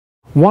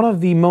one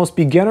of the most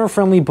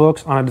beginner-friendly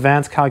books on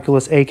advanced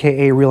calculus,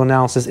 aka real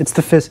analysis. It's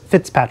the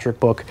Fitzpatrick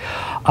book.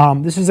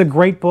 This is a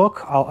great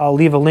book. I'll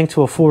leave a link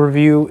to a full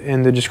review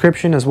in the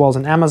description, as well as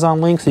an Amazon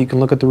link so you can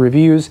look at the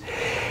reviews.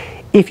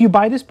 If you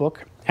buy this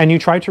book and you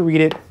try to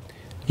read it,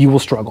 you will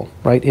struggle,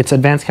 right? It's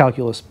advanced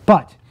calculus,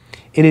 but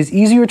it is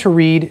easier to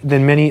read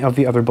than many of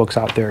the other books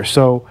out there.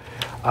 So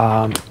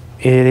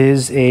it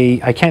is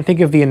I can't think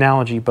of the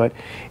analogy, but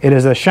it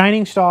is a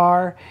shining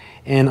star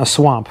in a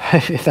swamp,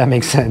 if that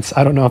makes sense.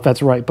 I don't know if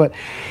that's right, but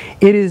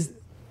it is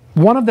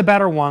one of the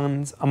better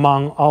ones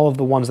among all of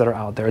the ones that are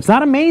out there. It's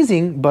not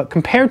amazing, but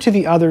compared to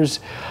the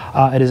others,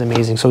 it is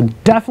amazing. So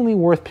definitely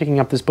worth picking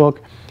up this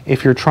book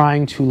if you're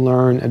trying to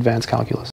learn advanced calculus.